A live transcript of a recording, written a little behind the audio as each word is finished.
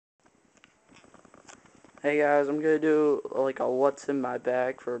Hey guys, I'm gonna do like a what's in my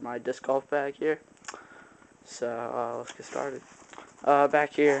bag for my disc golf bag here. So let's get started.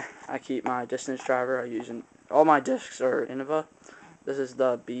 Back here, I keep my distance driver. I using all my discs are Innova. This is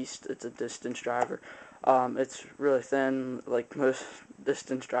the Beast. It's a distance driver. It's really thin, like most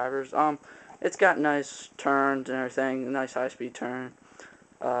distance drivers. It's got nice turns and everything, nice high-speed turn.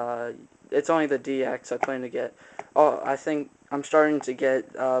 Uh, it's only the DX I plan to get. Oh, I think I'm starting to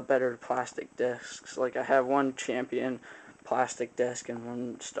get better plastic discs. Like I have one champion plastic disc and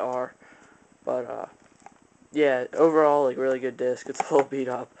one star. But yeah, overall like really good disc. It's a little beat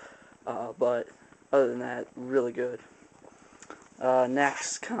up, but other than that, really good.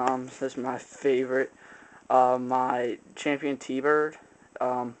 Next comes this is my favorite. My champion T-Bird.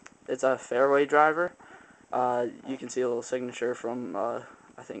 It's a fairway driver. You can see a little signature from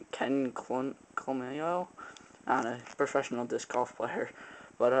I think Ken Clomeo, on a professional disc golf player.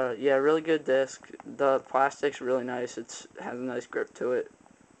 But yeah, really good disc. The plastic's really nice. It has a nice grip to it.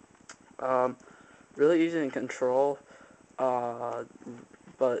 Um, really easy to control. Uh,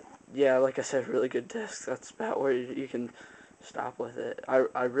 but yeah, like I said, really good disc. That's about where you can stop with it.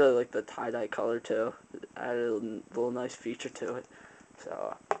 I really like the tie-dye color too. It added a little nice feature to it.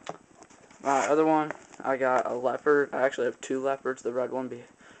 So my other one, I got a leopard. I actually have two leopards. The red one be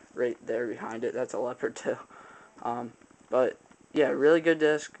right there behind it. That's a leopard too. Um, but yeah, really good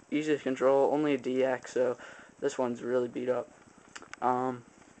disc, easy to control, only a DX, so this one's really beat up. Um,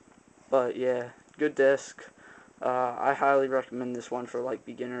 but yeah, good disc. I highly recommend this one for like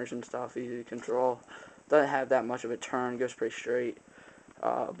beginners and stuff, easy to control. Doesn't have that much of a turn, goes pretty straight.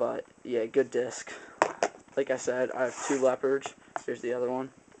 But yeah, good disc. Like I said, I have two leopards. Here's the other one.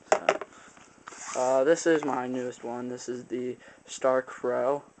 So, this is my newest one. This is the Star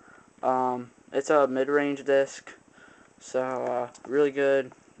Crow. It's a mid-range disc. So, really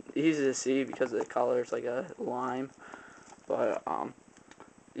good. Easy to see because of the color. It's like a lime. But,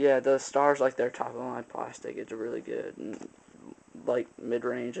 yeah, the stars, like their top of the line plastic, it's really good. And, like,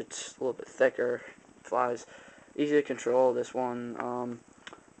 mid-range, it's a little bit thicker. Flies easy to control, this one.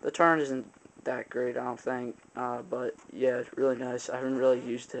 The turn isn't that great, I don't think. But, yeah, it's really nice. I haven't really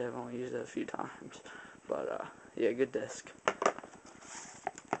used it. I've only used it a few times. But, yeah, good disc.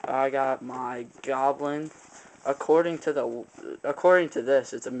 I got my Goblin. According to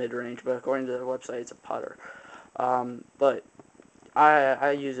this, it's a mid range, but according to the website, it's a putter. But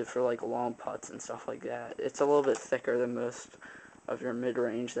I use it for like long putts and stuff like that. It's a little bit thicker than most of your mid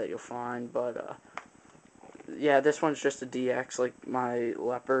range that you'll find, but yeah, this one's just a DX like my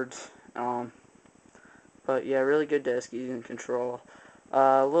Leopards. But yeah, really good disc, easy to control.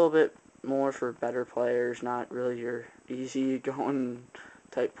 A little bit more for better players, not really your easy going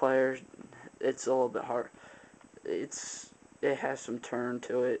type players. It's a little bit hard. It has some turn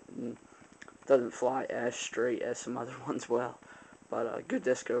to it and doesn't fly as straight as some other ones will. But good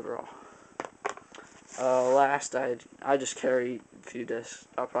disc overall. Last, I just carry a few discs.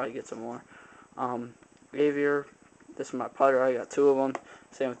 I'll probably get some more. Aviar, this is my putter. I got two of them.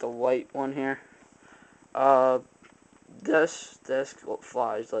 Same with the white one here. Uh, this disc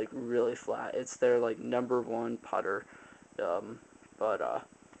flies like really flat. It's their like number one putter. But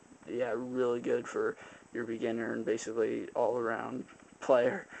yeah, really good for your beginner and basically all around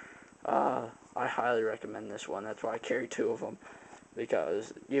player. I highly recommend this one. That's why I carry two of them,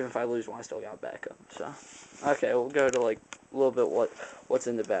 because even if I lose one, I still got backup. So, okay, we'll go to like a little bit what's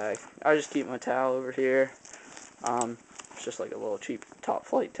in the bag. I just keep my towel over here. It's just like a little cheap Top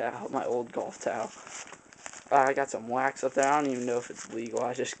Flight towel, my old golf towel. I got some wax up there. I don't even know if it's legal.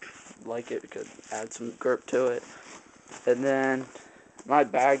 I just like it because it adds some grip to it. And then my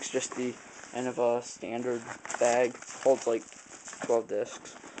bag's just the end of a standard bag. Holds like 12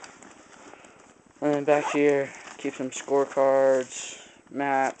 discs. And then back here, keep some scorecards,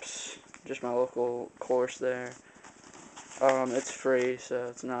 maps, just my local course there. It's free, so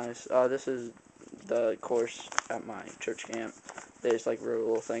it's nice. This is the course at my church camp. They just like wrote a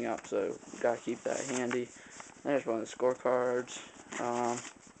little thing up, so gotta keep that handy. There's one of the scorecards.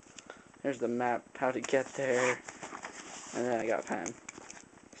 Here's the map, how to get there. And then I got a pen,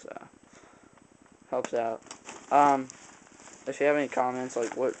 so helps out. If you have any comments,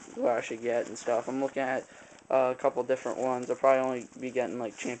 like what I should get and stuff, I'm looking at a couple different ones. I'll probably only be getting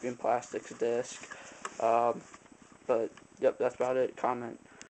like Champion Plastics disc. But yep, that's about it. Comment.